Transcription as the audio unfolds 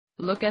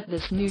Look at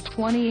this new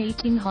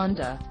 2018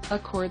 Honda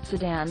Accord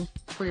sedan.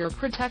 For your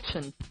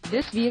protection,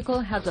 this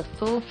vehicle has a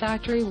full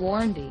factory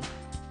warranty.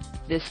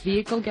 This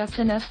vehicle gets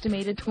an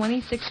estimated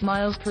 26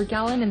 miles per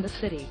gallon in the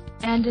city,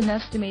 and an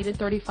estimated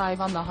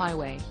 35 on the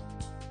highway.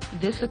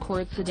 This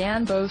Accord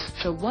sedan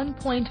boasts a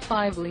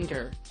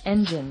 1.5-liter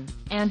engine,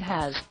 and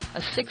has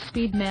a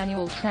 6-speed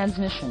manual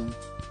transmission.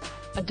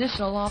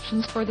 Additional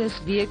options for this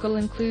vehicle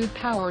include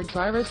power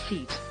driver's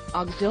seat,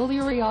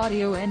 auxiliary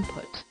audio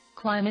input,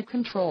 climate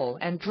control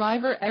and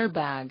driver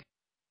airbag.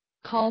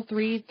 Call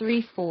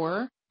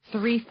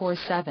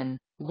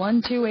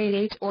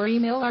 334-347-1288 or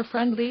email our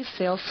friendly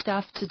sales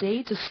staff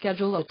today to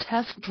schedule a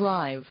test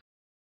drive.